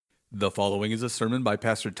The following is a sermon by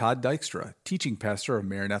Pastor Todd Dykstra, teaching pastor of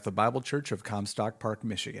Maranatha Bible Church of Comstock Park,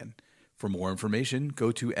 Michigan. For more information,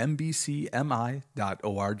 go to mbcmi.org.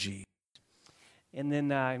 And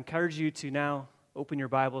then I encourage you to now open your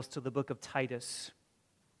Bibles to the book of Titus.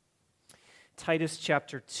 Titus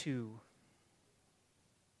chapter 2.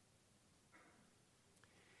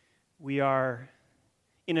 We are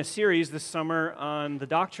in a series this summer on the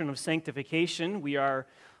doctrine of sanctification. We are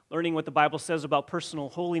learning what the Bible says about personal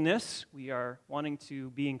holiness. We are wanting to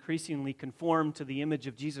be increasingly conformed to the image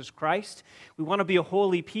of Jesus Christ. We want to be a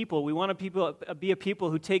holy people. We want to be a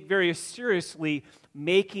people who take very seriously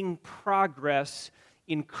making progress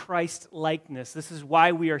in Christ-likeness. This is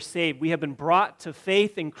why we are saved. We have been brought to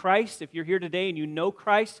faith in Christ. If you're here today and you know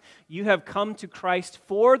Christ, you have come to Christ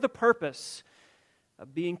for the purpose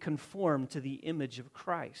of being conformed to the image of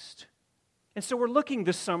Christ. And so we're looking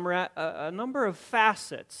this summer at a number of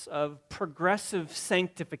facets of progressive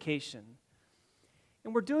sanctification.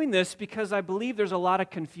 And we're doing this because I believe there's a lot of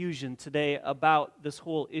confusion today about this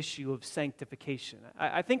whole issue of sanctification.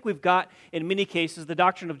 I think we've got, in many cases, the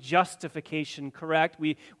doctrine of justification correct.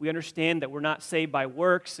 We understand that we're not saved by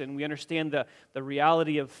works, and we understand the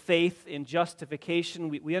reality of faith in justification.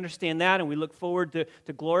 We understand that, and we look forward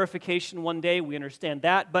to glorification one day. We understand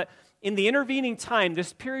that. But in the intervening time,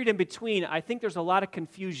 this period in between, I think there's a lot of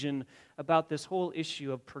confusion about this whole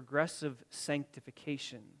issue of progressive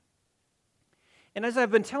sanctification. And as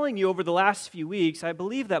I've been telling you over the last few weeks, I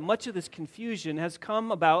believe that much of this confusion has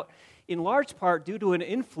come about in large part due to an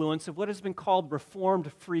influence of what has been called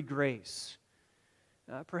Reformed free grace.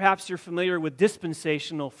 Perhaps you're familiar with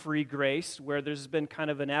dispensational free grace, where there's been kind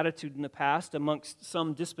of an attitude in the past amongst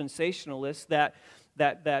some dispensationalists that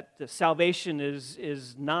salvation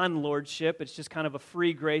is non-lordship. It's just kind of a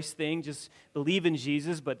free grace thing. Just believe in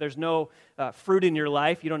Jesus, but there's no fruit in your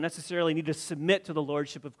life. You don't necessarily need to submit to the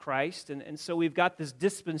lordship of Christ. And so we've got this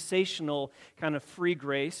dispensational kind of free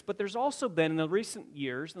grace. But there's also been in the recent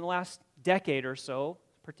years, in the last decade or so,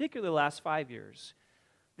 particularly the last 5 years,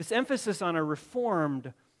 this emphasis on a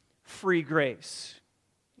reformed free grace.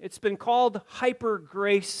 It's been called hyper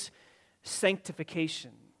grace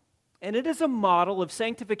sanctification. And it is a model of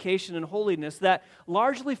sanctification and holiness that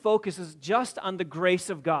largely focuses just on the grace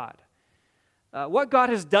of God. What God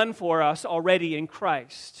has done for us already in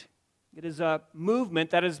Christ. It is a movement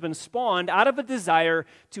that has been spawned out of a desire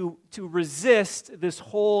to resist this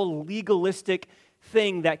whole legalistic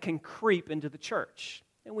thing that can creep into the church.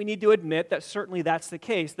 And we need to admit that certainly that's the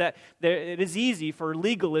case, that it is easy for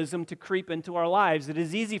legalism to creep into our lives. It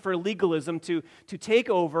is easy for legalism to take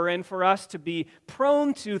over and for us to be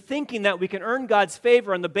prone to thinking that we can earn God's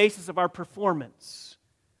favor on the basis of our performance.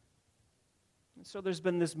 And so there's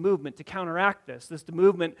been this movement to counteract this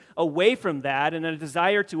movement away from that and a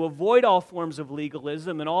desire to avoid all forms of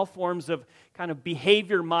legalism and all forms of kind of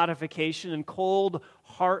behavior modification and cold,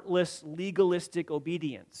 heartless, legalistic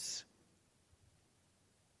obedience.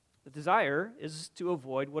 The desire is to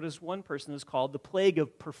avoid what is one person has called the plague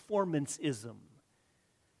of performanceism.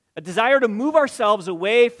 A desire to move ourselves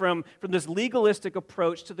away from this legalistic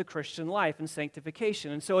approach to the Christian life and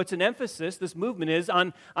sanctification. And so it's an emphasis, this movement is,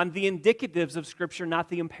 on the indicatives of Scripture, not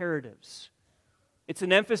the imperatives. It's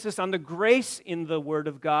an emphasis on the grace in the Word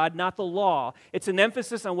of God, not the law. It's an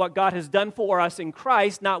emphasis on what God has done for us in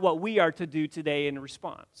Christ, not what we are to do today in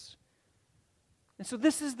response. And so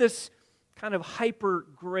this is this kind of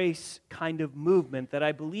hyper-grace kind of movement that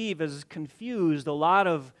I believe has confused a lot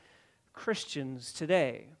of Christians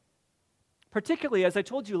today. Particularly, as I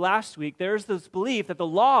told you last week, there's this belief that the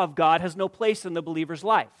law of God has no place in the believer's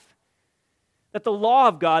life. That the law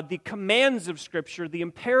of God, the commands of Scripture, the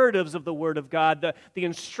imperatives of the Word of God, the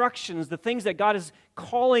instructions, the things that God is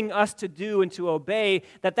calling us to do and to obey,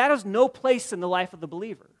 that has no place in the life of the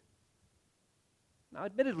believer. Now,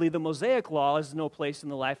 admittedly, the Mosaic Law has no place in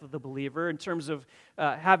the life of the believer in terms of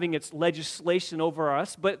having its legislation over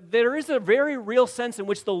us, but there is a very real sense in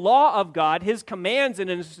which the law of God, His commands and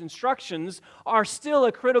His instructions, are still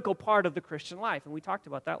a critical part of the Christian life, and we talked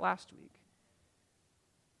about that last week.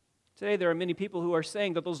 Today, there are many people who are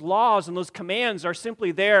saying that those laws and those commands are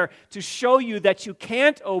simply there to show you that you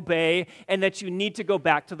can't obey and that you need to go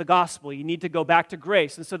back to the gospel. You need to go back to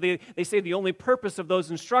grace. And so they say the only purpose of those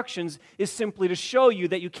instructions is simply to show you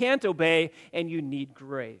that you can't obey and you need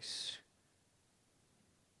grace.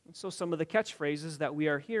 And so some of the catchphrases that we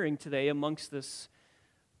are hearing today amongst this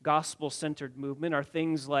gospel-centered movement are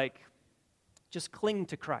things like, just cling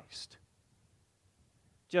to Christ.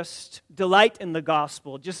 Just delight in the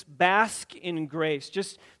gospel. Just bask in grace.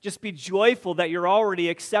 Just be joyful that you're already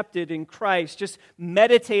accepted in Christ. Just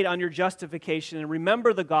meditate on your justification and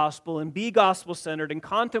remember the gospel and be gospel-centered and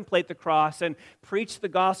contemplate the cross and preach the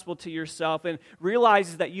gospel to yourself and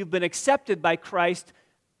realize that you've been accepted by Christ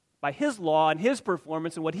by His law and His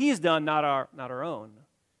performance and what He's done, not our own.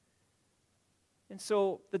 And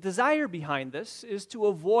so the desire behind this is to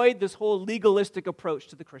avoid this whole legalistic approach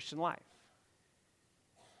to the Christian life.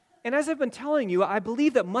 And as I've been telling you, I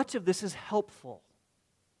believe that much of this is helpful.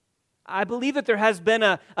 I believe that there has been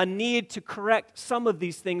a need to correct some of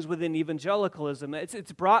these things within evangelicalism.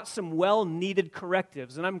 It's brought some well-needed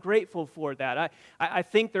correctives, and I'm grateful for that. I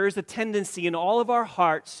think there is a tendency in all of our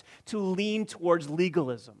hearts to lean towards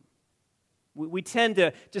legalism. We tend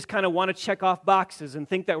to just kind of want to check off boxes and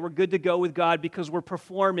think that we're good to go with God because we're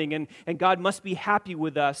performing, and God must be happy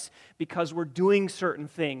with us because we're doing certain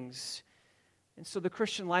things. And so the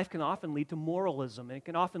Christian life can often lead to moralism, and it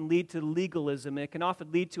can often lead to legalism, and it can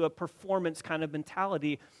often lead to a performance kind of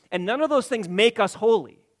mentality. And none of those things make us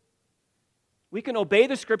holy. We can obey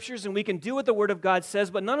the Scriptures and we can do what the Word of God says,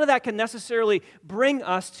 but none of that can necessarily bring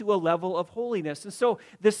us to a level of holiness. And so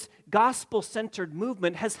this gospel-centered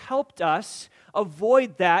movement has helped us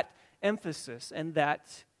avoid that emphasis and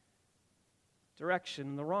that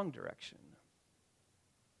direction, the wrong direction.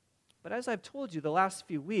 But as I've told you the last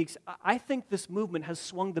few weeks, I think this movement has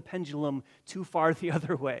swung the pendulum too far the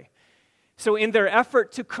other way. So in their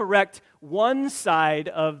effort to correct one side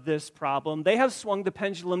of this problem, they have swung the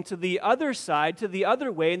pendulum to the other side, to the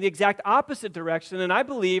other way, in the exact opposite direction. And I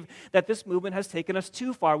believe that this movement has taken us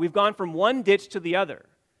too far. We've gone from one ditch to the other.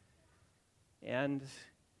 And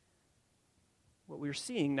what we're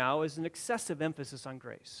seeing now is an excessive emphasis on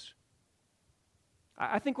grace.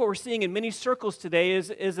 I think what we're seeing in many circles today is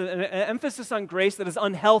an emphasis on grace that is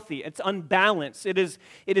unhealthy. It's unbalanced. It is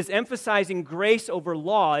emphasizing grace over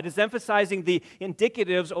law. It is emphasizing the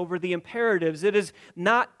indicatives over the imperatives. It is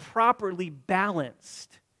not properly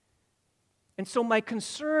balanced. And so my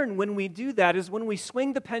concern when we do that is when we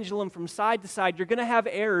swing the pendulum from side to side, you're going to have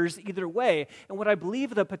errors either way. And what I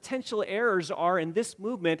believe the potential errors are in this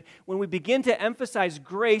movement, when we begin to emphasize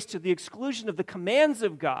grace to the exclusion of the commands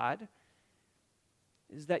of God,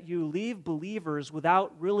 is that you leave believers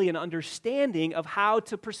without really an understanding of how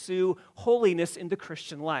to pursue holiness in the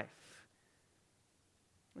Christian life.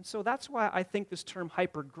 And so that's why I think this term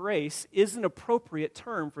hyper-grace is an appropriate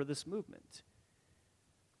term for this movement.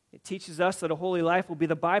 It teaches us that a holy life will be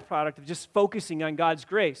the byproduct of just focusing on God's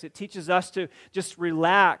grace. It teaches us to just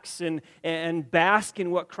relax and bask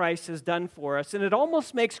in what Christ has done for us. And it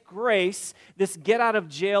almost makes grace this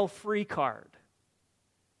get-out-of-jail-free card.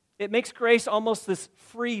 It makes grace almost this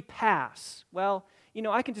free pass. Well,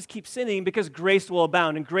 I can just keep sinning because grace will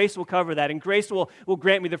abound, and grace will cover that, and grace will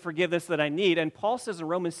grant me the forgiveness that I need. And Paul says in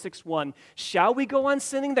Romans 6:1, shall we go on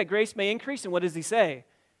sinning that grace may increase? And what does he say?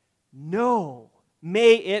 No,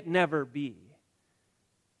 may it never be.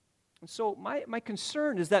 And so my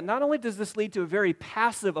concern is that not only does this lead to a very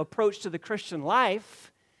passive approach to the Christian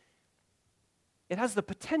life, it has the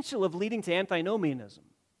potential of leading to antinomianism.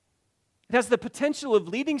 It has the potential of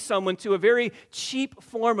leading someone to a very cheap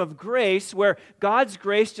form of grace where God's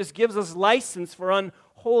grace just gives us license for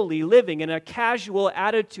unholy living and a casual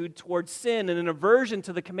attitude towards sin and an aversion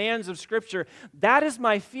to the commands of Scripture. That is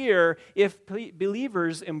my fear. If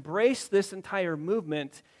believers embrace this entire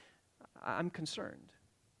movement, I'm concerned.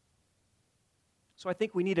 So I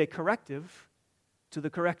think we need a corrective to the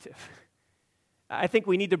corrective. I think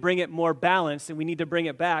we need to bring it more balanced, and we need to bring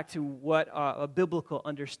it back to what a biblical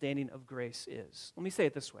understanding of grace is. Let me say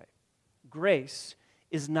it this way. Grace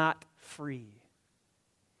is not free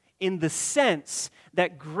in the sense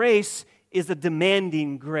that grace is a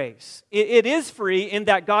demanding grace. It is free in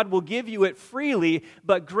that God will give you it freely,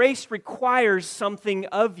 but grace requires something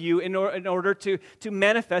of you in order to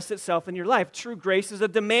manifest itself in your life. True grace is a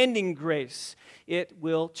demanding grace. It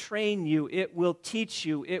will train you. It will teach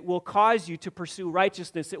you. It will cause you to pursue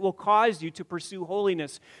righteousness. It will cause you to pursue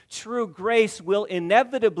holiness. True grace will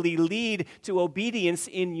inevitably lead to obedience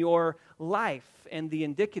in your life, and the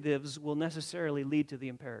indicatives will necessarily lead to the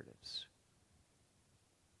imperatives.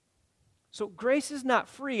 So grace is not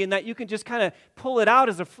free in that you can just kind of pull it out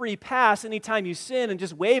as a free pass anytime you sin and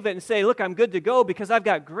just wave it and say, look, I'm good to go because I've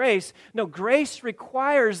got grace. No, grace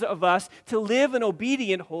requires of us to live an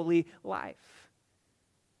obedient, holy life.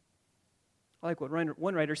 I like what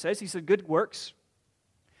one writer says. He said, good works,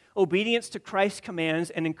 obedience to Christ's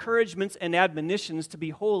commands, and encouragements and admonitions to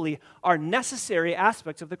be holy are necessary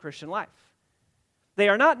aspects of the Christian life. They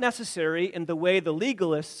are not necessary in the way the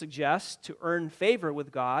legalists suggest to earn favor with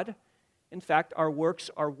God. In fact, our works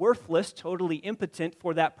are worthless, totally impotent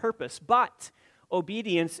for that purpose. But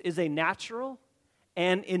obedience is a natural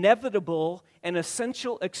and inevitable and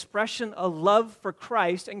essential expression of love for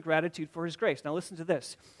Christ and gratitude for His grace. Now listen to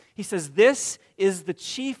this. He says, this is the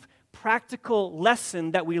chief practical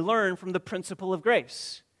lesson that we learn from the principle of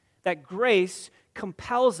grace. That grace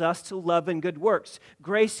compels us to love and good works.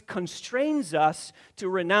 Grace constrains us to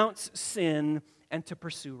renounce sin and to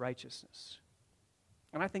pursue righteousness.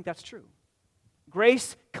 And I think that's true.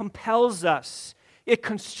 Grace compels us. It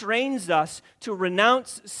constrains us to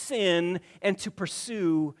renounce sin and to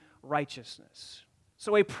pursue righteousness.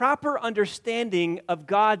 So a proper understanding of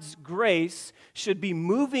God's grace should be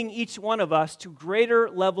moving each one of us to greater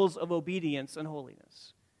levels of obedience and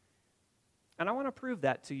holiness. And I want to prove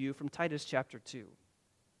that to you from Titus chapter 2. If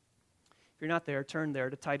you're not there, turn there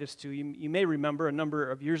to Titus 2. You may remember a number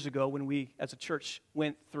of years ago when we, as a church,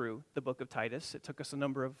 went through the book of Titus. It took us a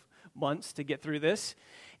number of months to get through this.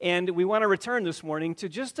 And we want to return this morning to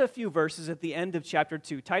just a few verses at the end of chapter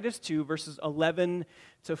 2. Titus 2, verses 11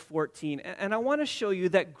 to 14. And I want to show you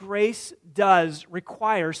that grace does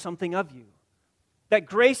require something of you. That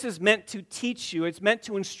grace is meant to teach you. It's meant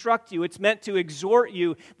to instruct you. It's meant to exhort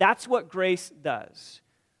you. That's what grace does.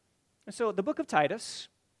 And so the book of Titus,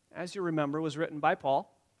 as you remember, was written by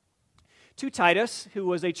Paul to Titus, who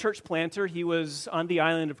was a church planter. He was on the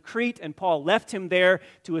island of Crete, and Paul left him there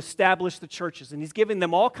to establish the churches. And he's giving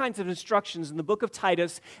them all kinds of instructions in the book of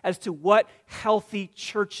Titus as to what healthy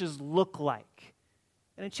churches look like.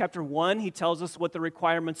 And in chapter 1, he tells us what the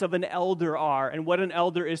requirements of an elder are, and what an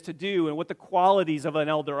elder is to do, and what the qualities of an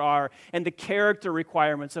elder are, and the character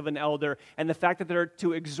requirements of an elder, and the fact that they're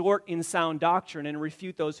to exhort in sound doctrine and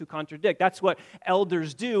refute those who contradict. That's what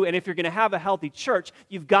elders do, and if you're going to have a healthy church,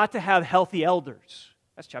 you've got to have healthy elders.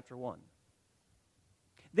 That's chapter 1.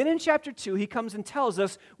 Then in chapter 2, he comes and tells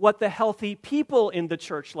us what the healthy people in the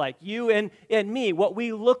church like, you and me, what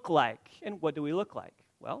we look like. And what do we look like?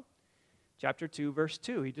 Well, chapter 2, verse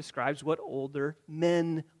 2, he describes what older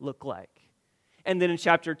men look like. And then in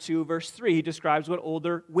chapter 2, verse 3, he describes what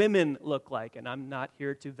older women look like. And I'm not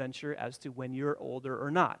here to venture as to when you're older or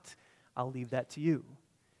not. I'll leave that to you.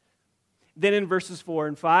 Then in verses 4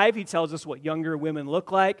 and 5, he tells us what younger women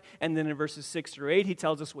look like. And then in verses 6 through 8, he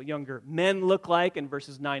tells us what younger men look like. In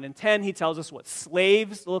verses 9 and 10, he tells us what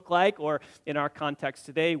slaves look like, or in our context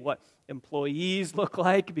today, what employees look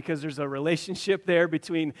like, because there's a relationship there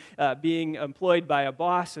between being employed by a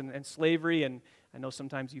boss and slavery. And I know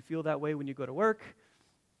sometimes you feel that way when you go to work.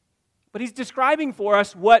 But he's describing for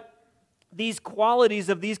us what these qualities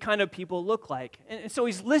of these kind of people look like. And so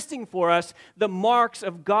he's listing for us the marks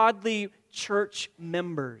of godly church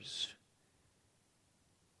members.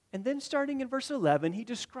 And then starting in verse 11, he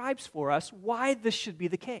describes for us why this should be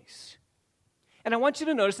the case. And I want you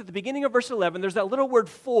to notice at the beginning of verse 11, there's that little word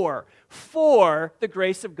for. For the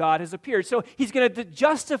grace of God has appeared. So he's going to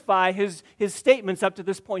justify his statements up to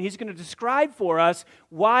this point. He's going to describe for us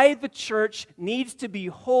why the church needs to be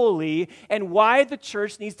holy and why the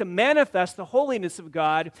church needs to manifest the holiness of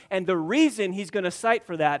God. And the reason he's going to cite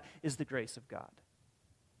for that is the grace of God.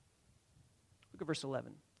 Look at verse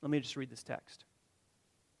 11. Let me just read this text.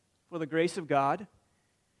 For the grace of God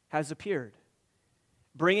has appeared,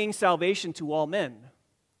 bringing salvation to all men,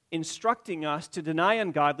 instructing us to deny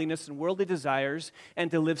ungodliness and worldly desires and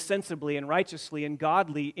to live sensibly and righteously and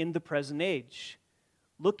godly in the present age,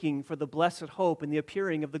 looking for the blessed hope and the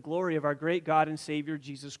appearing of the glory of our great God and Savior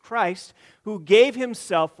Jesus Christ, who gave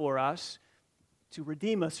himself for us to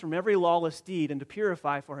redeem us from every lawless deed and to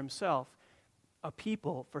purify for himself a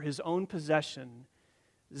people for his own possession,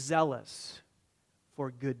 zealous for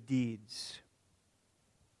good deeds.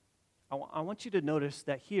 I want you to notice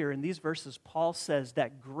that here in these verses, Paul says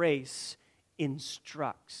that grace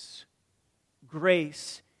instructs.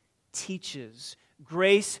 Grace teaches.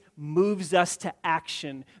 Grace moves us to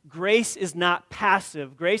action. Grace is not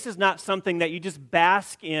passive. Grace is not something that you just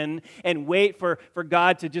bask in and wait for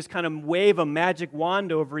God to just kind of wave a magic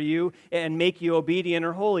wand over you and make you obedient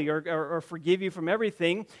or holy or forgive you from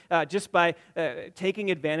everything just by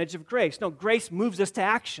taking advantage of grace. No, grace moves us to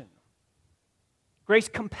action. Grace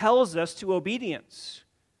compels us to obedience.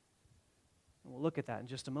 And we'll look at that in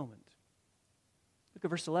just a moment. Look at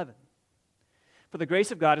verse 11. For the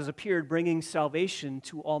grace of God has appeared, bringing salvation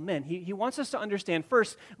to all men. He wants us to understand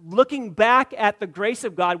first, looking back at the grace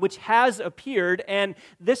of God which has appeared, and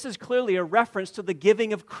this is clearly a reference to the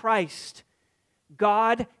giving of Christ.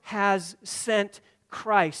 God has sent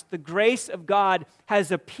Christ. The grace of God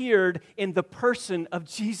has appeared in the person of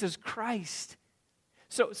Jesus Christ.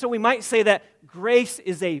 So we might say that grace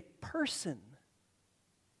is a person.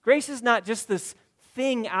 Grace is not just this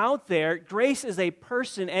thing out there. Grace is a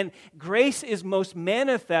person, and grace is most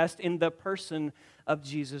manifest in the person of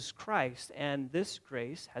Jesus Christ. And this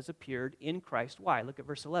grace has appeared in Christ. Why? Look at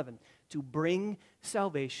verse 11. To bring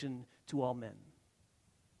salvation to all men.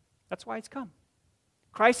 That's why it's come.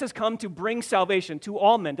 Christ has come to bring salvation to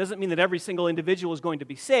all men. Doesn't mean that every single individual is going to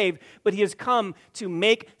be saved, but he has come to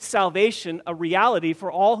make salvation a reality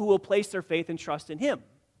for all who will place their faith and trust in him.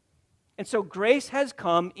 And so grace has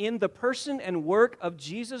come in the person and work of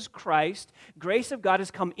Jesus Christ. Grace of God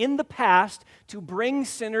has come in the past to bring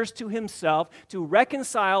sinners to himself, to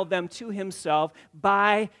reconcile them to himself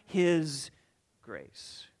by his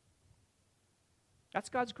grace. That's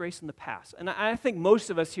God's grace in the past. And I think most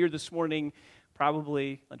of us here this morning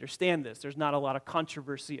probably understand this. There's not a lot of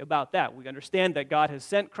controversy about that. We understand that God has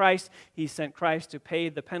sent Christ. He sent Christ to pay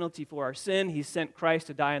the penalty for our sin. He sent Christ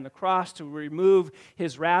to die on the cross to remove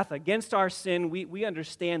his wrath against our sin. We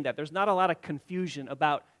understand that. There's not a lot of confusion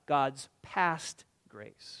about God's past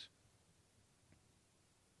grace.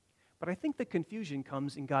 But I think the confusion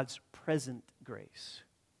comes in God's present grace.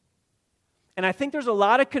 And I think there's a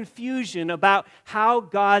lot of confusion about how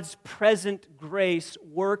God's present grace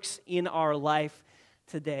works in our life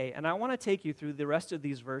today. And I want to take you through the rest of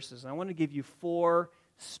these verses. I want to give you 4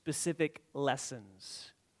 specific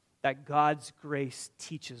lessons that God's grace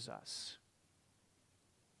teaches us.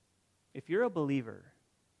 If you're a believer,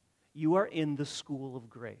 you are in the school of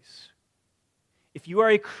grace. If you are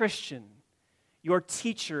a Christian, your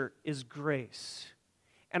teacher is grace.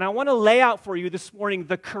 And I want to lay out for you this morning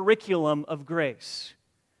the curriculum of grace.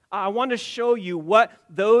 I want to show you what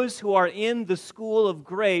those who are in the school of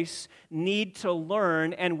grace need to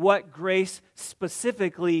learn and what grace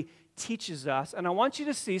specifically teaches us. And I want you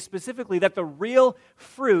to see specifically that the real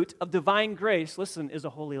fruit of divine grace, listen, is a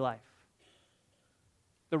holy life.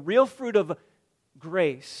 The real fruit of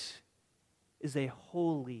grace is a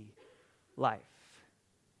holy life.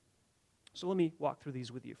 So let me walk through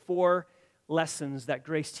these with you. 4 lessons that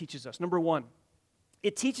grace teaches us. Number 1,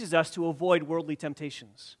 it teaches us to avoid worldly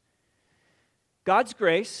temptations. God's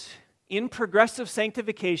grace, in progressive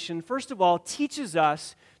sanctification, first of all, teaches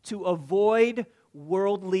us to avoid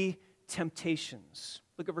worldly temptations.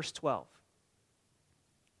 Look at verse 12.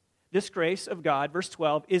 This grace of God, verse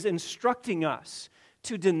 12, is instructing us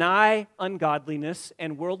to deny ungodliness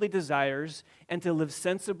and worldly desires and to live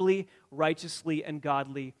sensibly, righteously, and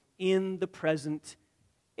godly in the present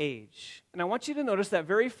age. And I want you to notice that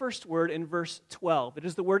very first word in verse 12. It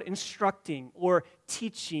is the word instructing or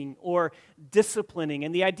teaching or disciplining.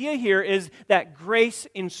 And the idea here is that grace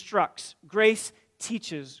instructs, grace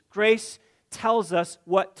teaches, grace tells us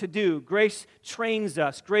what to do, grace trains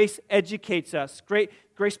us, grace educates us,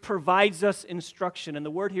 grace provides us instruction. And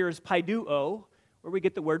the word here is paiduo, where we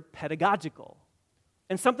get the word pedagogical.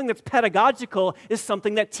 And something that's pedagogical is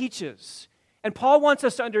something that teaches. And Paul wants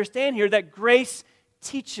us to understand here that grace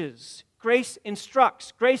teaches, grace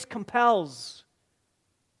instructs, grace compels.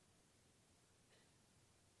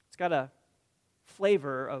 It's got a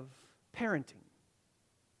flavor of parenting.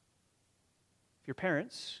 If you're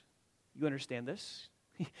parents, you understand this.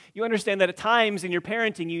 You understand that at times in your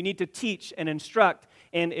parenting you need to teach and instruct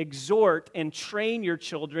and exhort and train your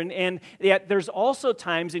children, and yet there's also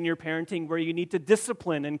times in your parenting where you need to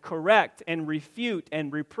discipline and correct and refute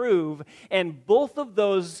and reprove, and both of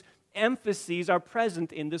those emphases are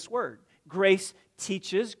present in this word. Grace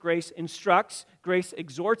teaches, grace instructs, grace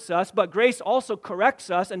exhorts us, but grace also corrects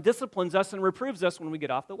us and disciplines us and reproves us when we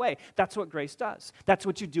get off the way. That's what grace does. That's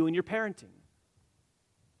what you do in your parenting.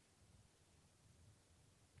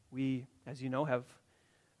 We, as you know, have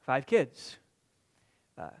 5 kids,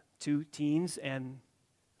 2 teens and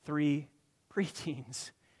 3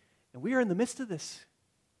 preteens. And we are in the midst of this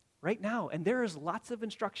right now. And there is lots of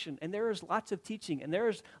instruction, and there is lots of teaching, and there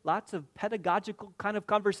is lots of pedagogical kind of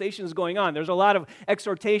conversations going on. There's a lot of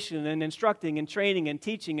exhortation and instructing and training and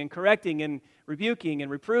teaching and correcting and rebuking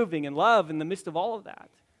and reproving and love in the midst of all of that.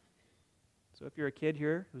 So if you're a kid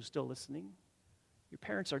here who's still listening, your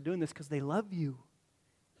parents are doing this because they love you.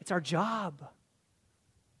 It's our job.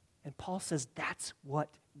 And Paul says that's what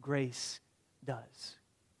grace does.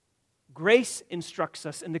 Grace instructs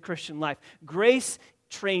us in the Christian life. Grace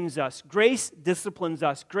trains us. Grace disciplines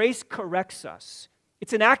us. Grace corrects us.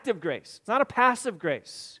 It's an active grace. It's not a passive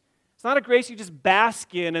grace. It's not a grace you just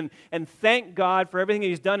bask in and thank God for everything that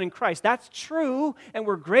He's done in Christ. That's true, and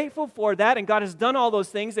we're grateful for that, and God has done all those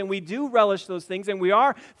things, and we do relish those things, and we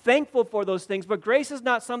are thankful for those things, but grace is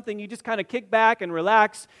not something you just kind of kick back and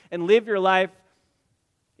relax and live your life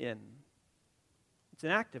in. It's an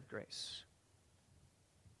active grace.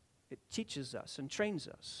 It teaches us and trains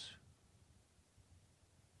us.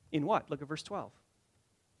 In what? Look at verse 12.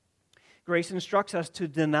 Grace instructs us to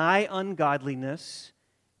deny ungodliness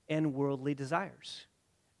and worldly desires.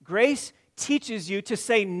 Grace teaches you to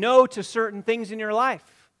say no to certain things in your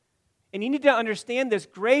life. And you need to understand this.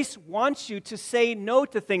 Grace wants you to say no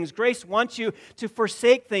to things. Grace wants you to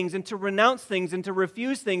forsake things and to renounce things and to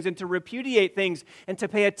refuse things and to repudiate things and to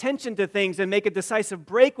pay attention to things and make a decisive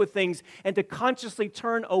break with things and to consciously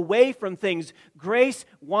turn away from things. Grace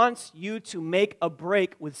wants you to make a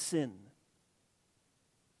break with sin.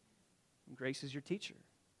 Grace is your teacher.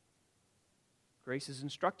 Grace is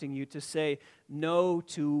instructing you to say no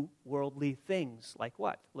to worldly things. Like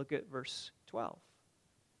what? Look at verse 12.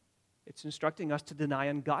 It's instructing us to deny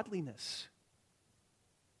ungodliness.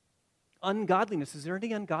 Ungodliness. Is there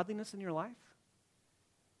any ungodliness in your life?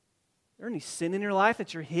 Is there any sin in your life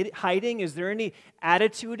that you're hiding? Is there any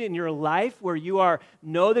attitude in your life where you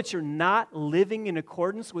know that you're not living in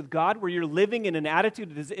accordance with God, where you're living in an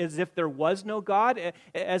attitude as if there was no God?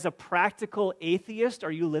 As a practical atheist,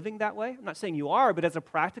 are you living that way? I'm not saying you are, but as a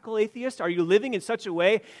practical atheist, are you living in such a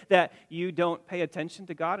way that you don't pay attention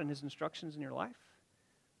to God and His instructions in your life?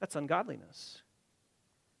 That's ungodliness.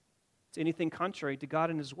 It's anything contrary to God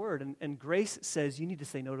and His Word. And grace says you need to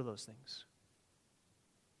say no to those things.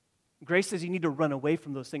 Grace says you need to run away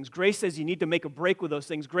from those things. Grace says you need to make a break with those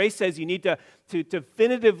things. Grace says you need to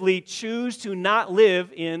definitively choose to not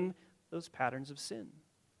live in those patterns of sin.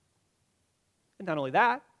 And not only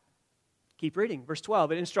that, keep reading. Verse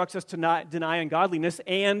 12, it instructs us to not deny ungodliness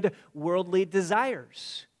and worldly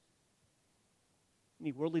desires.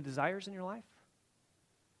 Any worldly desires in your life?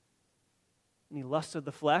 Any lust of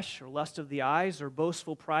the flesh or lust of the eyes or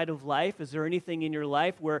boastful pride of life? Is there anything in your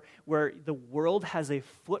life where the world has a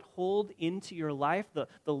foothold into your life? The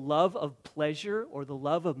love of pleasure or the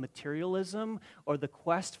love of materialism or the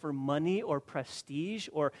quest for money or prestige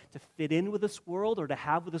or to fit in with this world or to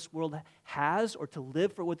have what this world has or to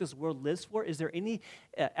live for what this world lives for? Is there any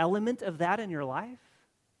element of that in your life?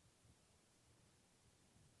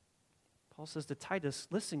 Paul says to Titus,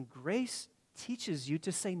 listen, grace teaches you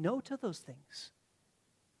to say no to those things.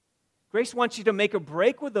 Grace wants you to make a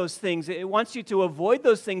break with those things. It wants you to avoid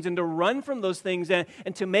those things and to run from those things and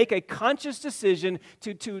to make a conscious decision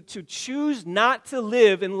to choose not to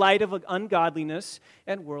live in light of ungodliness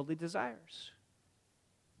and worldly desires.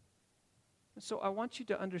 And so I want you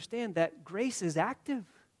to understand that grace is active.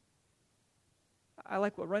 I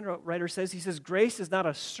like what one writer says. He says, grace is not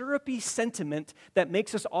a syrupy sentiment that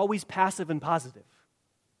makes us always passive and positive.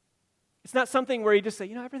 It's not something where you just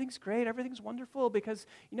say, everything's great, everything's wonderful because,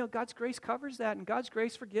 God's grace covers that and God's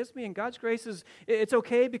grace forgives me and God's grace it's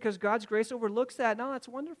okay because God's grace overlooks that. No, that's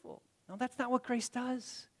wonderful. No, that's not what grace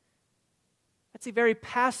does. That's a very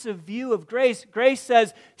passive view of grace. Grace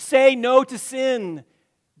says, say no to sin.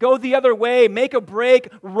 Go the other way. Make a break.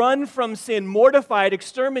 Run from sin. Mortify it.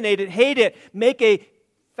 Exterminate it. Hate it. Make a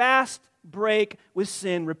fast break with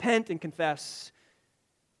sin. Repent and confess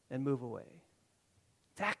and move away.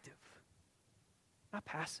 It's active. Not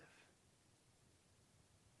passive.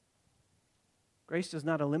 Grace does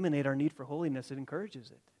not eliminate our need for holiness, it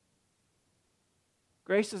encourages it.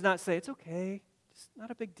 Grace does not say, it's okay, it's not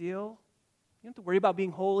a big deal. You don't have to worry about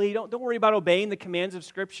being holy. Don't worry about obeying the commands of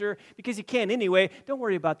Scripture because you can anyway. Don't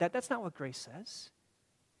worry about that. That's not what grace says.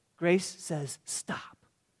 Grace says, stop.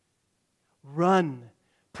 Run.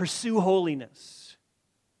 Pursue holiness.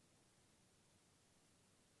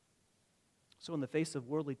 So in the face of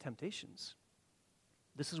worldly temptations,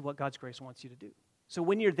 this is what God's grace wants you to do. So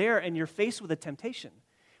when you're there and you're faced with a temptation,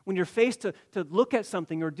 when you're faced to look at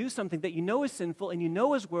something or do something that you know is sinful and you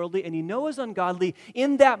know is worldly and you know is ungodly,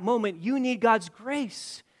 in that moment you need God's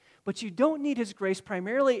grace. But you don't need His grace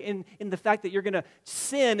primarily in the fact that you're going to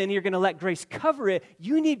sin and you're going to let grace cover it.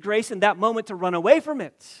 You need grace in that moment to run away from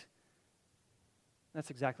it. That's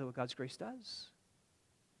exactly what God's grace does.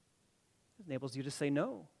 It enables you to say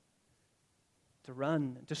no, to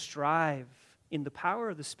run, to strive in the power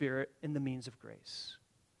of the Spirit in the means of grace.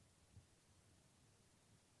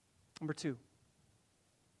 Number 2,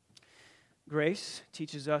 grace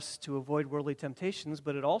teaches us to avoid worldly temptations,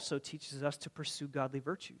 but it also teaches us to pursue godly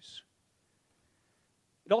virtues.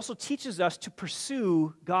 It also teaches us to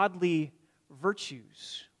pursue godly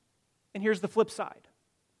virtues. And here's the flip side.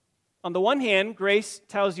 On the one hand, grace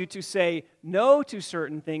tells you to say no to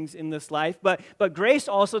certain things in this life, but grace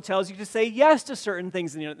also tells you to say yes to certain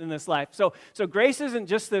things in this life. So grace isn't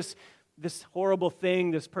just this horrible thing,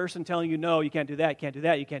 this person telling you, no, you can't do that, you can't do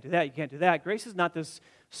that, you can't do that, you can't do that. Grace is not this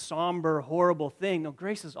somber, horrible thing. No,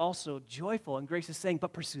 grace is also joyful, and grace is saying,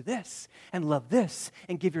 but pursue this, and love this,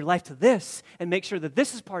 and give your life to this, and make sure that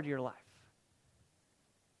this is part of your life.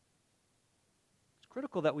 It's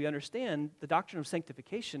critical that we understand the doctrine of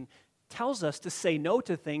sanctification tells us to say no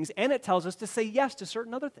to things, and it tells us to say yes to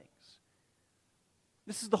certain other things.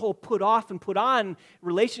 This is the whole put off and put on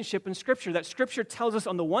relationship in Scripture, that Scripture tells us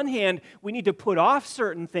on the one hand, we need to put off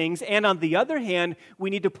certain things, and on the other hand, we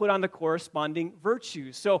need to put on the corresponding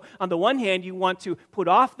virtues. So on the one hand, you want to put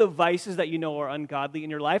off the vices that you know are ungodly in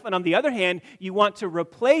your life, and on the other hand, you want to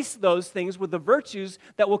replace those things with the virtues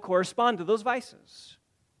that will correspond to those vices.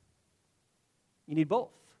 You need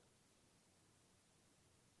both.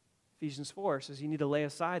 Ephesians 4 says you need to lay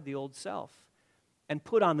aside the old self and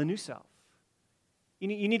put on the new self. You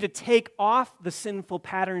need to take off the sinful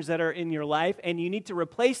patterns that are in your life, and you need to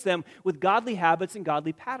replace them with godly habits and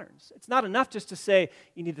godly patterns. It's not enough just to say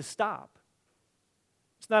you need to stop.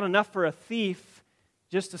 It's not enough for a thief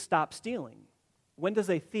just to stop stealing. When does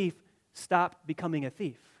a thief stop becoming a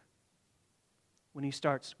thief? When he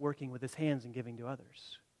starts working with his hands and giving to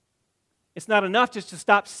others. It's not enough just to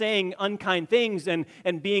stop saying unkind things and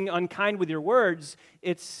being unkind with your words.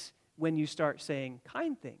 It's when you start saying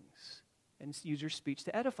kind things and use your speech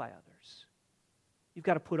to edify others. You've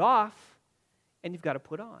got to put off, and you've got to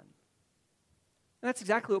put on. And that's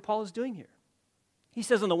exactly what Paul is doing here. He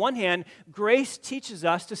says, on the one hand, grace teaches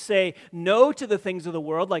us to say no to the things of the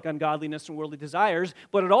world, like ungodliness and worldly desires,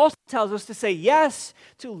 but it also tells us to say yes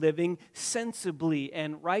to living sensibly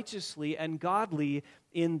and righteously and godly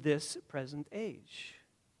in this present age.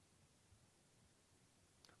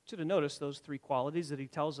 I want you to notice those three qualities that he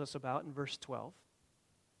tells us about in verse 12.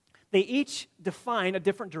 They each define a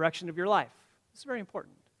different direction of your life. This is very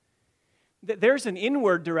important. There's an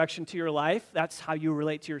inward direction to your life. That's how you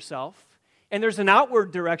relate to yourself. And there's an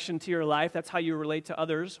outward direction to your life. That's how you relate to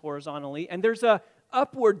others horizontally. And there's a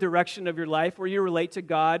upward direction of your life where you relate to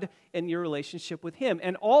God and your relationship with Him.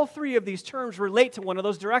 And all three of these terms relate to one of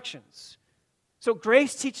those directions. So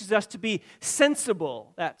grace teaches us to be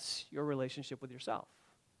sensible. That's your relationship with yourself.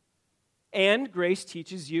 And grace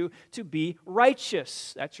teaches you to be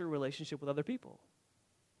righteous. That's your relationship with other people.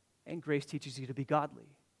 And grace teaches you to be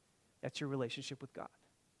godly. That's your relationship with God.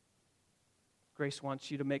 Grace wants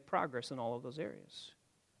you to make progress in all of those areas.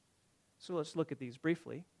 So let's look at these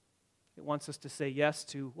briefly. It wants us to say yes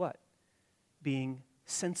to what? Being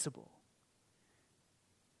sensible.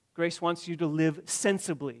 Grace wants you to live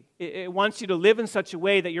sensibly. It wants you to live in such a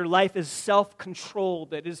way that your life is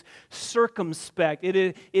self-controlled, that is circumspect.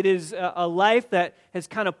 It is a life that has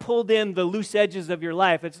kind of pulled in the loose edges of your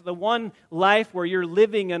life. It's the one life where you're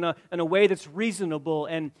living in a way that's reasonable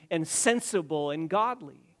and sensible and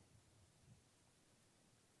godly.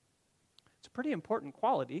 It's a pretty important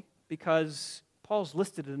quality because Paul's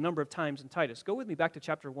listed it a number of times in Titus. Go with me back to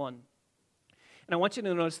chapter 1. And I want you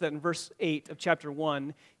to notice that in verse 8 of chapter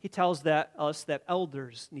 1, he tells us that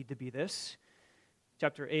elders need to be this.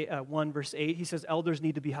 Chapter 1, verse 8, he says elders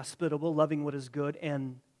need to be hospitable, loving what is good,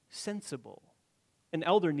 and sensible. An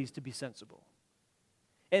elder needs to be sensible.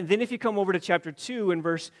 And then if you come over to chapter 2, in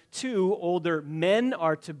verse 2, older men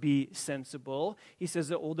are to be sensible. He says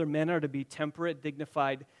that older men are to be temperate,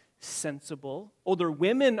 dignified, sensible. Older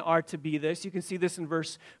women are to be this. You can see this in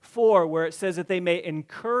verse 4 where it says that they may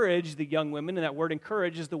encourage the young women, and that word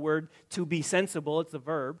encourage is the word to be sensible. It's the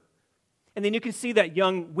verb. And then you can see that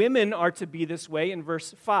young women are to be this way. In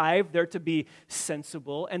verse 5, they're to be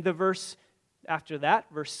sensible. And the verse after that,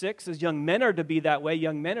 verse 6, says young men are to be that way.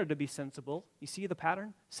 Young men are to be sensible. You see the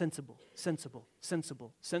pattern? Sensible, sensible,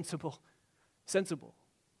 sensible, sensible, sensible.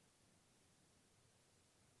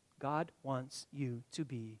 God wants you to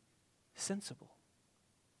be sensible.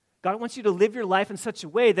 God wants you to live your life in such a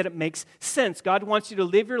way that it makes sense. God wants you to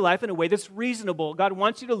live your life in a way that's reasonable. God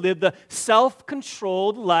wants you to live the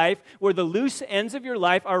self-controlled life where the loose ends of your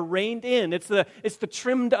life are reined in. It's the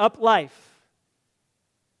trimmed up life.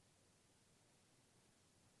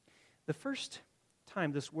 The first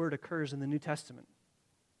time this word occurs in the New Testament,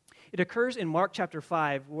 it occurs in Mark chapter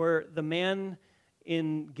 5 where the man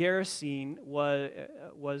in Gerasene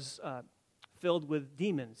was filled with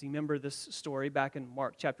demons. You remember this story back in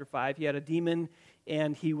Mark chapter 5. He had a demon,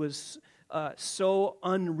 and he was so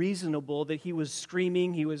unreasonable that he was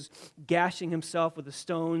screaming. He was gashing himself with the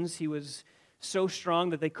stones. He was so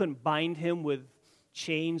strong that they couldn't bind him with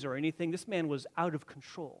chains or anything. This man was out of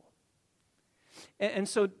control. And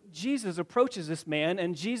so Jesus approaches this man,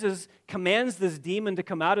 and Jesus commands this demon to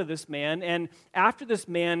come out of this man. And after this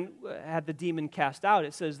man had the demon cast out,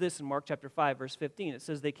 it says this in Mark chapter 5, verse 15. It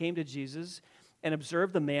says, they came to Jesus and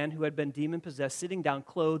observed the man who had been demon-possessed, sitting down,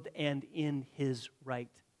 clothed, and in his right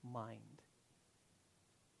mind.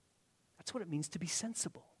 That's what it means to be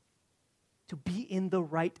sensible. to be in the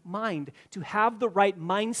right mind, to have the right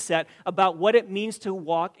mindset about what it means to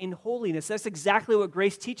walk in holiness. That's exactly what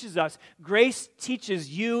grace teaches us. Grace teaches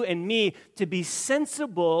you and me to be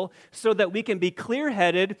sensible so that we can be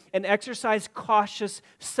clear-headed and exercise cautious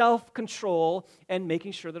self-control and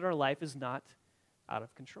making sure that our life is not out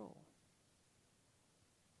of control.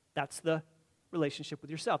 That's the relationship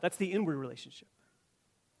with yourself. That's the inward relationship.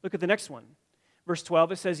 Look at the next one. Verse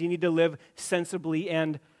 12, it says you need to live sensibly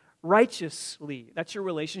and righteously. That's your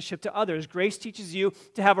relationship to others. Grace teaches you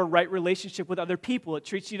to have a right relationship with other people. It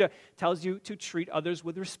tells you to treat others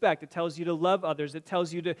with respect. It tells you to love others. It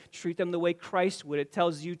tells you to treat them the way Christ would. It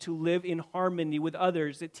tells you to live in harmony with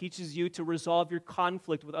others. It teaches you to resolve your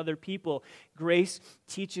conflict with other people. Grace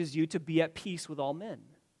teaches you to be at peace with all men.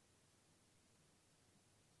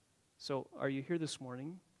 So, are you here this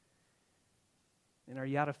morning? And are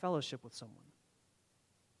you out of fellowship with someone?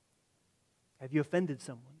 Have you offended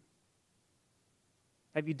someone?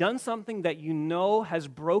 Have you done something that you know has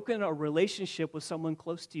broken a relationship with someone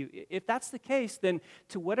close to you? If that's the case, then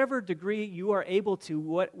to whatever degree you are able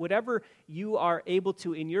to, whatever you are able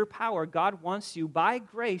to in your power, God wants you by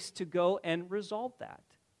grace to go and resolve that,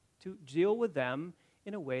 to deal with them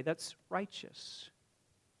in a way that's righteous.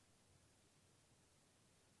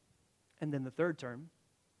 And then the third term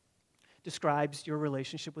describes your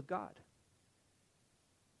relationship with God.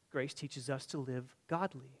 Grace teaches us to live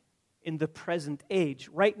godly in the present age,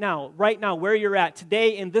 right now, where you're at,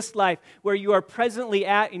 today in this life, where you are presently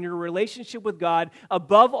at in your relationship with God.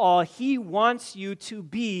 Above all, He wants you to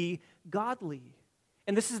be godly.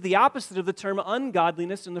 And this is the opposite of the term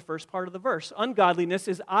ungodliness in the first part of the verse. Ungodliness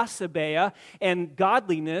is asabeia, and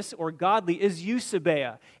godliness, or godly, is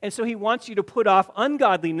eusebeia. And so He wants you to put off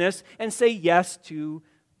ungodliness and say yes to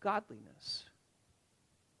godliness.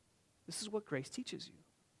 This is what grace teaches you.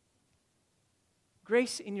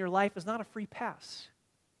 Grace in your life is not a free pass.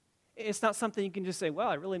 It's not something you can just say, well,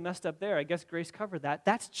 I really messed up there. I guess grace covered that.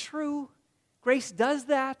 That's true. Grace does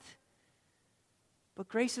that. But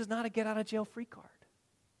grace is not a get-out-of-jail-free card.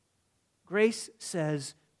 Grace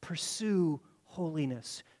says, pursue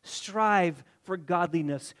holiness. Strive for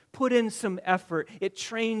godliness. Put in some effort. It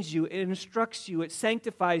trains you. It instructs you. It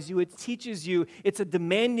sanctifies you. It teaches you. It's a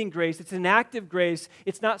demanding grace. It's an active grace.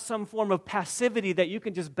 It's not some form of passivity that you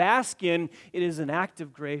can just bask in. It is an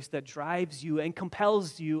active grace that drives you and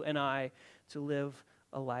compels you and I to live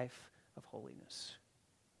a life of holiness.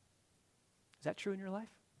 Is that true in your life?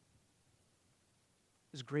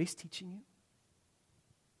 Is grace teaching you?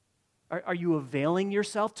 Are you availing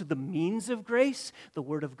yourself to the means of grace? The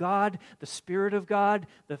Word of God, the Spirit of God,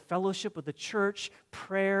 the fellowship of the church,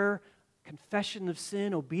 prayer, confession of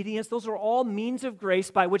sin, obedience. Those are all means of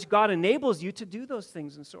grace by which God enables you to do those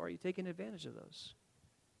things. And so are you taking advantage of those?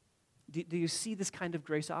 Do you see this kind of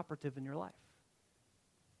grace operative in your life?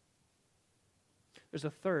 There's a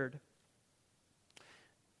third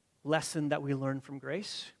lesson that we learn from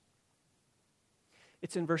grace.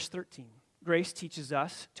 It's in verse 13. Grace teaches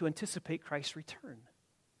us to anticipate Christ's return.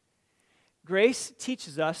 Grace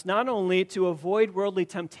teaches us not only to avoid worldly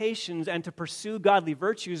temptations and to pursue godly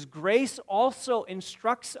virtues, grace also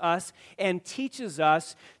instructs us and teaches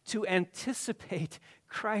us to anticipate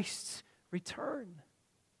Christ's return.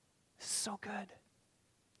 This is so good.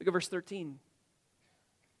 Look at verse 13.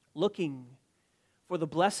 Looking for the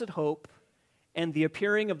blessed hope and the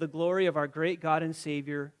appearing of the glory of our great God and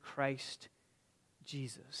Savior, Christ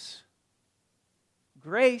Jesus.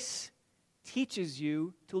 Grace teaches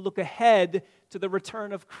you to look ahead to the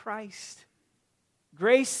return of Christ.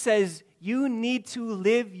 Grace says you need to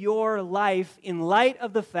live your life in light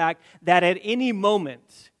of the fact that at any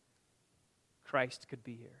moment, Christ could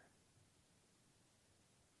be here.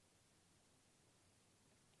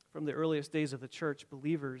 From the earliest days of the church,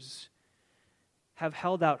 believers have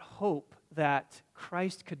held out hope that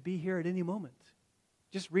Christ could be here at any moment.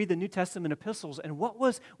 Just read the New Testament epistles, and what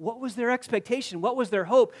was their expectation? What was their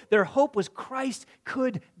hope? Their hope was Christ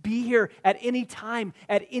could be here at any time,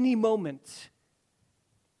 at any moment.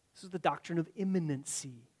 This is the doctrine of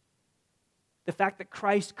imminency. The fact that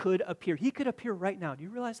Christ could appear. He could appear right now. Do you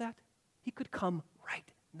realize that? He could come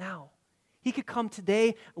right now. He could come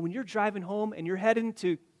today when you're driving home and you're heading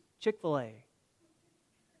to Chick-fil-A.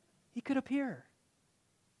 He could appear.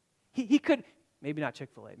 He could... Maybe not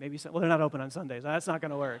Chick-fil-A. Maybe well, they're not open on Sundays. That's not going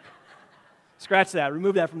to work. Scratch that.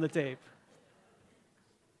 Remove that from the tape.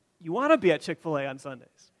 You want to be at Chick-fil-A on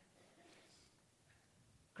Sundays.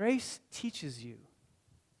 Grace teaches you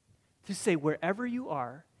to say wherever you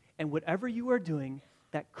are and whatever you are doing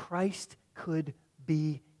that Christ could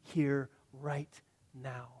be here right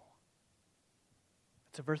now.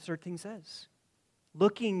 That's what verse 13 says.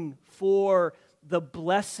 looking for the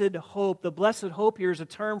blessed hope. The blessed hope here is a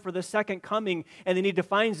term for the second coming, and then he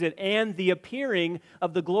defines it, and the appearing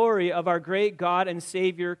of the glory of our great God and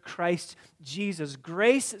Savior, Christ Jesus.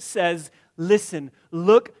 Grace says, listen,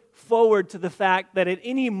 look forward to the fact that at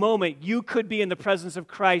any moment you could be in the presence of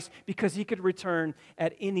Christ because he could return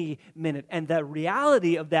at any minute. And the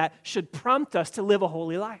reality of that should prompt us to live a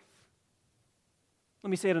holy life. Let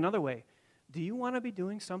me say it another way. Do you want to be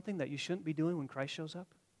doing something that you shouldn't be doing when Christ shows up?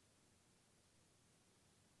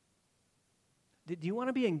 Do you want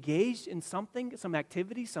to be engaged in something, some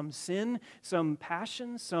activity, some sin, some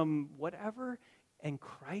passion, some whatever, and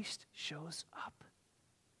Christ shows up?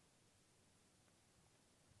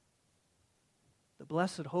 The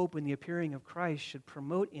blessed hope in the appearing of Christ should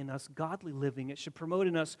promote in us godly living. It should promote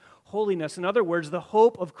in us holiness. In other words, the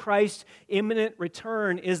hope of Christ's imminent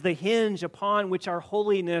return is the hinge upon which our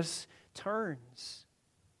holiness turns.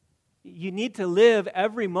 You need to live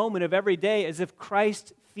every moment of every day as if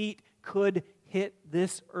Christ's feet could hit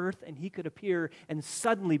this earth and he could appear, and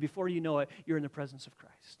suddenly, before you know it, you're in the presence of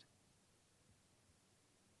Christ.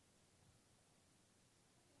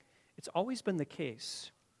 It's always been the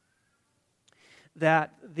case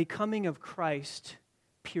that the coming of Christ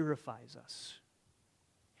purifies us.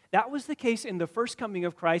 That was the case in the first coming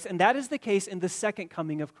of Christ, and that is the case in the second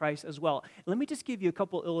coming of Christ as well. Let me just give you a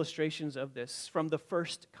couple illustrations of this from the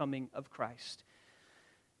first coming of Christ.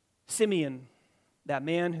 Simeon, that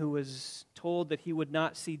man who was told that he would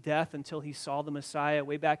not see death until he saw the Messiah,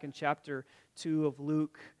 way back in chapter 2 of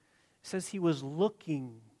Luke, says he was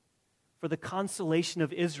looking for the consolation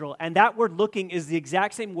of Israel. And that word looking is the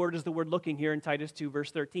exact same word as the word looking here in Titus 2,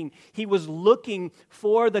 verse 13. He was looking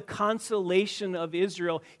for the consolation of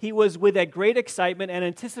Israel. He was with a great excitement and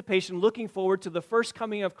anticipation looking forward to the first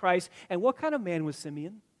coming of Christ. And what kind of man was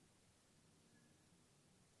Simeon?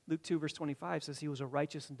 Luke 2, verse 25 says he was a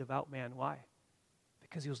righteous and devout man. Why?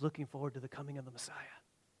 Because he was looking forward to the coming of the Messiah.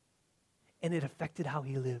 And it affected how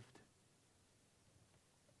he lived.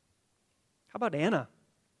 How about Anna?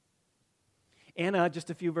 Anna, just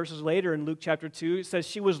a few verses later in Luke chapter 2, says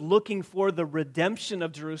she was looking for the redemption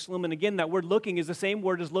of Jerusalem. And again, that word looking is the same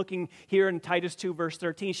word as looking here in Titus 2, verse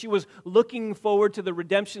 13. She was looking forward to the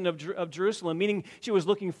redemption of Jerusalem, meaning she was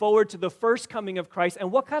looking forward to the first coming of Christ. And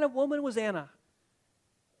what kind of woman was Anna?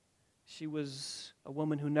 She was a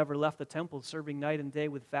woman who never left the temple, serving night and day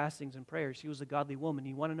with fastings and prayers. She was a godly woman.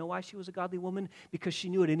 You want to know why she was a godly woman? Because she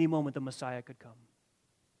knew at any moment the Messiah could come.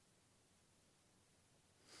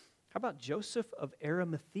 How about Joseph of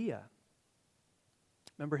Arimathea?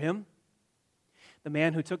 Remember him? The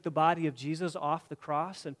man who took the body of Jesus off the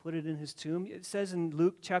cross and put it in his tomb. It says in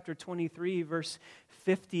Luke chapter 23, verse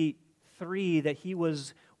 53, that he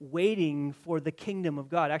was waiting for the kingdom of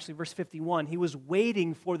God. Actually, verse 51, he was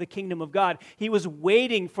waiting for the kingdom of God. He was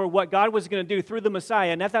waiting for what God was going to do through the Messiah.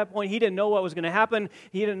 And at that point, he didn't know what was going to happen.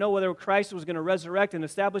 He didn't know whether Christ was going to resurrect and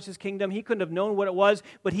establish his kingdom. He couldn't have known what it was,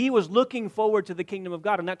 but he was looking forward to the kingdom of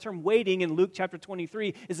God. And that term waiting in Luke chapter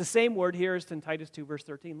 23 is the same word here as in Titus 2, verse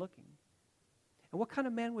 13, looking. And what kind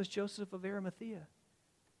of man was Joseph of Arimathea?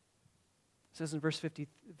 It says in verse 50,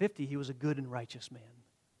 he was a good and righteous man.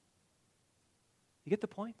 You get the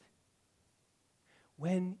point?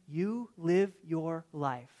 When you live your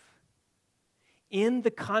life in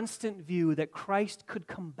the constant view that Christ could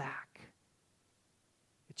come back,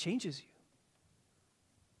 it changes you.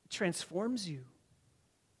 It transforms you.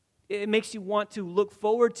 It makes you want to look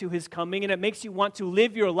forward to his coming, and it makes you want to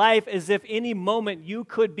live your life as if any moment you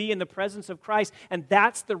could be in the presence of Christ. And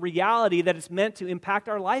that's the reality that it's meant to impact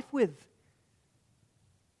our life with.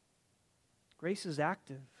 Grace is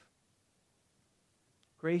active.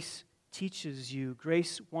 Grace teaches you.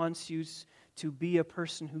 Grace wants you to be a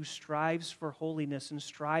person who strives for holiness and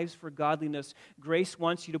strives for godliness. Grace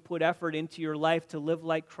wants you to put effort into your life to live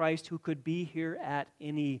like Christ, who could be here at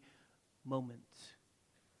any moment.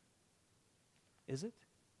 Is it?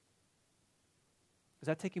 Is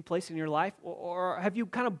that taking place in your life? Or have you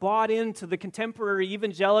kind of bought into the contemporary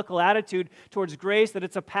evangelical attitude towards grace, that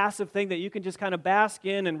it's a passive thing that you can just kind of bask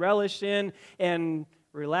in and relish in and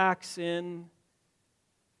relax in?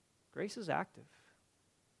 Grace is active.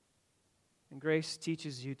 And grace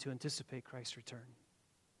teaches you to anticipate Christ's return.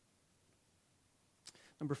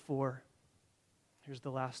 Number 4, here's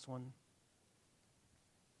the last one.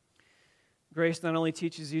 Grace not only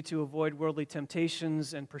teaches you to avoid worldly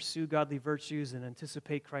temptations and pursue godly virtues and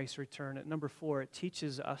anticipate Christ's return. At number 4, it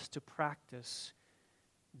teaches us to practice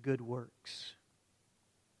good works.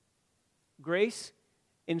 Grace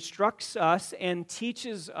instructs us and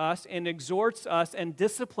teaches us and exhorts us and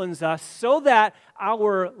disciplines us so that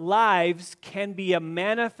our lives can be a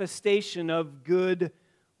manifestation of good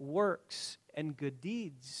works and good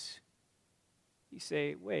deeds. You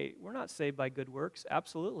say, wait, we're not saved by good works.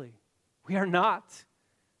 Absolutely. We are not.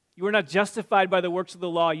 You are not justified by the works of the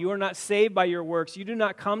law. You are not saved by your works. You do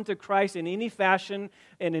not come to Christ in any fashion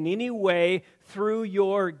and in any way through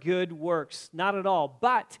your good works. Not at all.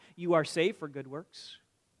 But you are saved for good works.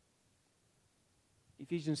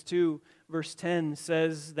 Ephesians 2, verse 10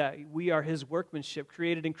 says that we are His workmanship,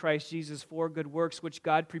 created in Christ Jesus for good works, which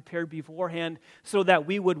God prepared beforehand so that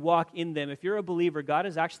we would walk in them. If you're a believer, God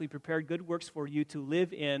has actually prepared good works for you to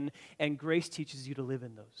live in, and grace teaches you to live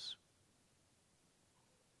in those.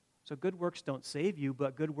 So good works don't save you,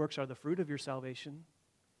 but good works are the fruit of your salvation.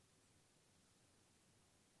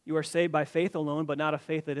 You are saved by faith alone, but not a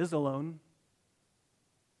faith that is alone.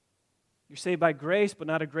 You're saved by grace, but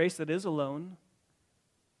not a grace that is alone.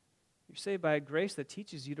 You're saved by a grace that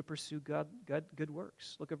teaches you to pursue good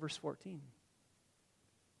works. Look at verse 14.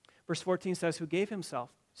 Verse 14 says, who gave Himself,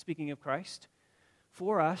 speaking of Christ,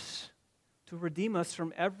 for us to redeem us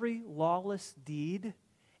from every lawless deed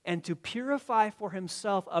and to purify for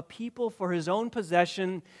Himself a people for His own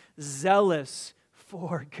possession, zealous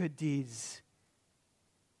for good deeds.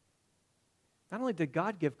 Not only did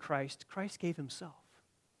God give Christ, Christ gave Himself.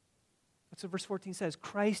 That's what verse 14 says.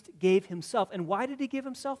 Christ gave Himself. And why did He give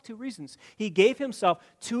Himself? Two reasons. He gave Himself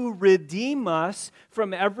to redeem us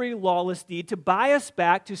from every lawless deed, to buy us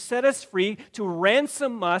back, to set us free, to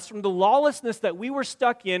ransom us from the lawlessness that we were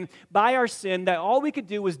stuck in by our sin, that all we could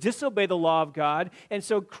do was disobey the law of God. And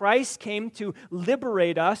so Christ came to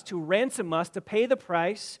liberate us, to ransom us, to pay the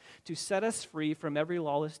price, to set us free from every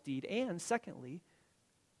lawless deed. And secondly,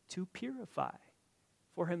 to purify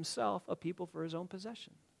for Himself a people for His own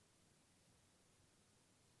possession.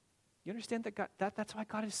 You understand that that's why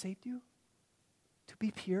God has saved you? To be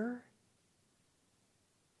pure?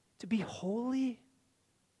 To be holy?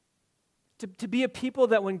 To be a people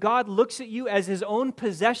that when God looks at you as His own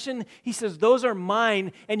possession, He says, those are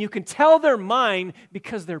mine, and you can tell they're mine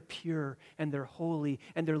because they're pure and they're holy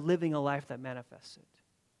and they're living a life that manifests it.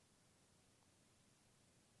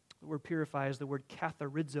 The word purify is the word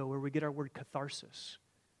katharizo, where we get our word catharsis,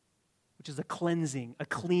 which is a cleansing, a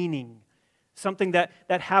cleaning, something that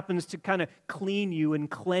happens to kind of clean you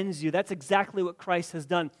and cleanse you. That's exactly what Christ has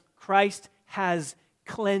done. Christ has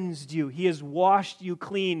cleansed you. He has washed you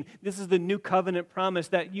clean. This is the new covenant promise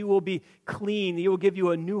that you will be clean. He will give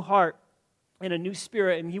you a new heart and a new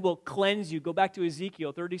spirit, and He will cleanse you. Go back to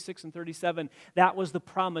Ezekiel 36 and 37. That was the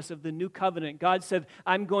promise of the new covenant. God said,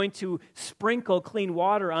 I'm going to sprinkle clean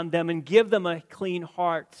water on them and give them a clean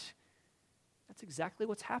heart. That's exactly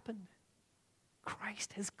what's happened.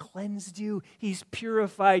 Christ has cleansed you. He's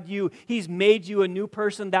purified you. He's made you a new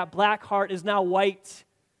person. That black heart is now white.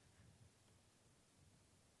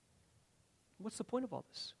 What's the point of all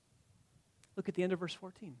this? Look at the end of verse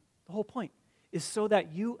 14. The whole point is so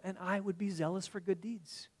that you and I would be zealous for good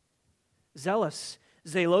deeds. Zealous,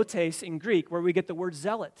 zelotes in Greek, where we get the word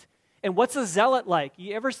zealot. And what's a zealot like?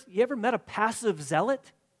 You ever met a passive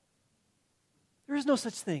zealot? There is no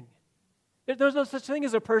such thing. There's no such thing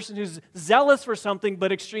as a person who's zealous for something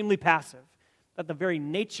but extremely passive. That the very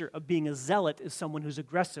nature of being a zealot is someone who's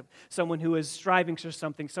aggressive, someone who is striving for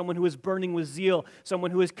something, someone who is burning with zeal,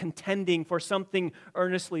 someone who is contending for something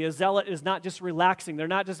earnestly. A zealot is not just relaxing. They're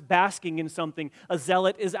not just basking in something. A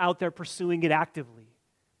zealot is out there pursuing it actively.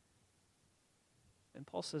 And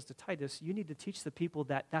Paul says to Titus, you need to teach the people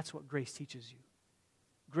that that's what grace teaches you.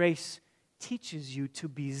 Grace teaches you to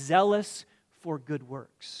be zealous for good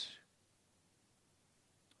works.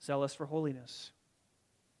 Zealous for holiness,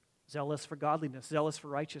 zealous for godliness, zealous for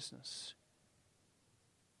righteousness.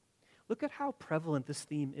 Look at how prevalent this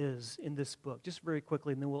theme is in this book, just very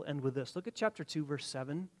quickly, and then we'll end with this. Look at chapter 2, verse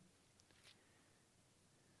 7.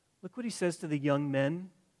 Look what he says to the young men.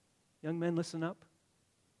 Young men, listen up.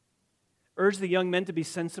 Urge the young men to be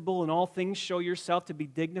sensible in all things. Show yourself to be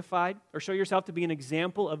dignified, or show yourself to be an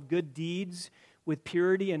example of good deeds with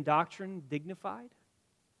purity and doctrine dignified.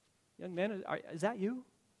 Young men, is that you?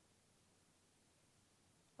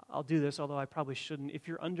 I'll do this, although I probably shouldn't. If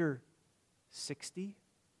you're under 60,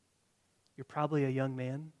 you're probably a young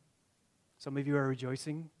man. Some of you are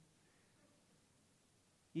rejoicing.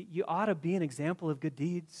 You ought to be an example of good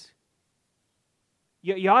deeds.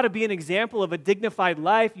 You ought to be an example of a dignified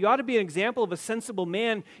life. You ought to be an example of a sensible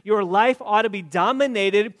man. Your life ought to be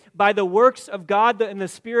dominated by the works of God and the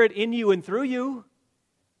Spirit in you and through you.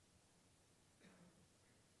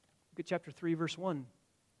 Look at chapter 3, verse 1.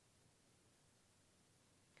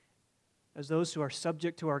 as those who are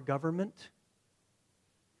subject to our government.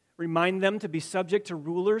 Remind them to be subject to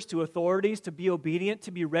rulers, to authorities, to be obedient,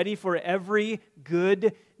 to be ready for every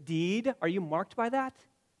good deed. Are you marked by that?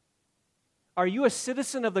 Are you a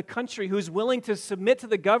citizen of the country who's willing to submit to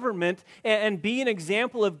the government and be an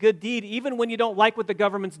example of good deed even when you don't like what the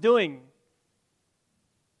government's doing?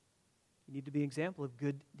 You need to be an example of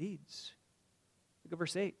good deeds. Look at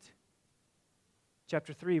verse 8.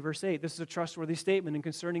 Chapter 3, verse 8. This is a trustworthy statement, and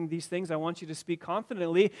concerning these things I want you to speak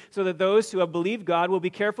confidently so that those who have believed God will be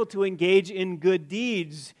careful to engage in good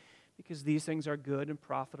deeds, because these things are good and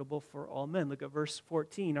profitable for all men. Look at verse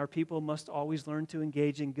 14. Our people must always learn to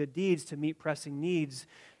engage in good deeds to meet pressing needs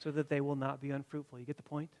so that they will not be unfruitful. You get the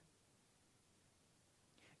point?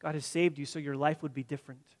 God has saved you so your life would be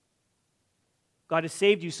different. God has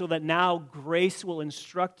saved you so that now grace will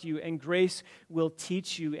instruct you and grace will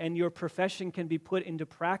teach you and your profession can be put into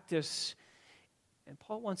practice. And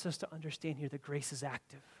Paul wants us to understand here that grace is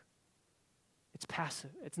active. It's passive.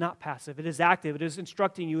 It's not passive. It is active. It is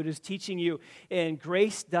instructing you. It is teaching you. And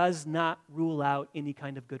grace does not rule out any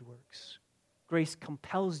kind of good works. Grace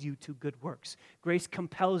compels you to good works. Grace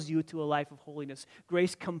compels you to a life of holiness.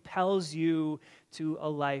 Grace compels you to a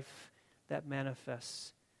life that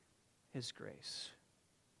manifests His grace.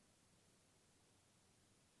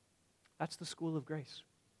 That's the school of grace.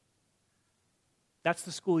 That's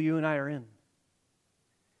the school you and I are in.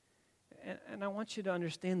 And I want you to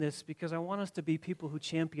understand this because I want us to be people who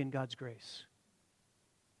champion God's grace.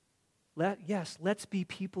 Let's be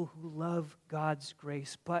people who love God's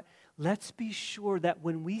grace, but let's be sure that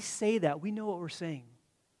when we say that, we know what we're saying.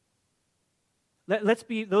 Let's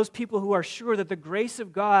be those people who are sure that the grace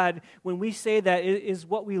of God, when we say that, is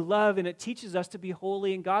what we love and it teaches us to be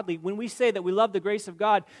holy and godly. When we say that we love the grace of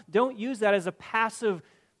God, don't use that as a passive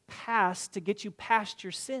pass to get you past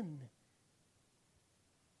your sin.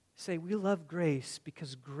 Say, we love grace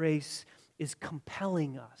because grace is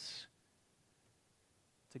compelling us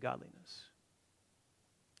to godliness.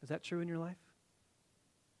 Is that true in your life?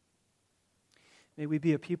 May we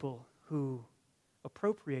be a people who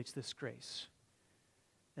appropriates this grace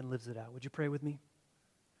and lives it out. Would you pray with me?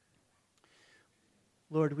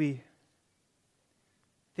 Lord, we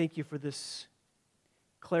thank you for this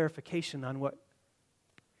clarification on what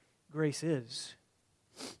grace is.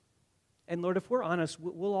 And Lord, if we're honest,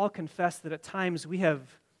 we'll all confess that at times we have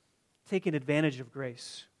taken advantage of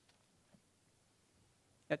grace.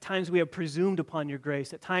 At times we have presumed upon your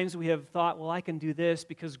grace. At times we have thought, well, I can do this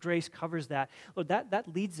because grace covers that. Lord, that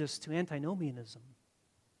leads us to antinomianism.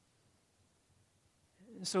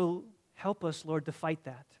 So help us, Lord, to fight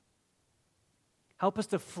that. Help us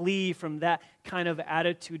to flee from that kind of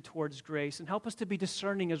attitude towards grace. And help us to be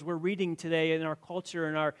discerning as we're reading today in our culture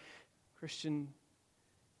and our Christian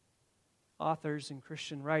authors and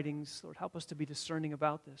Christian writings. Lord, help us to be discerning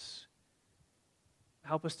about this.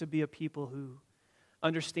 Help us to be a people who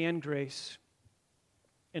understand grace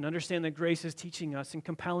and understand that grace is teaching us and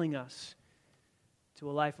compelling us to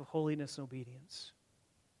a life of holiness and obedience.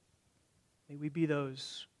 May we be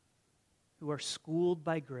those who are schooled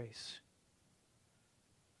by grace,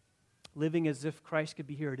 living as if Christ could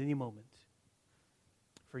be here at any moment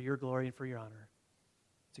for your glory and for your honor.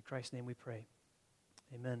 It's in Christ's name we pray.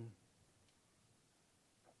 Amen.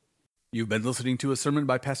 You've been listening to a sermon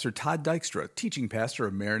by Pastor Todd Dykstra, teaching pastor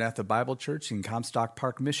of Maranatha Bible Church in Comstock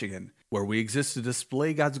Park, Michigan, where we exist to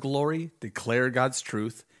display God's glory, declare God's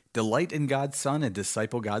truth, delight in God's Son, and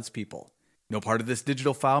disciple God's people. No part of this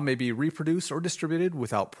digital file may be reproduced or distributed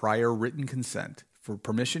without prior written consent. For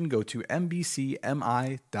permission, go to mbcmi.org.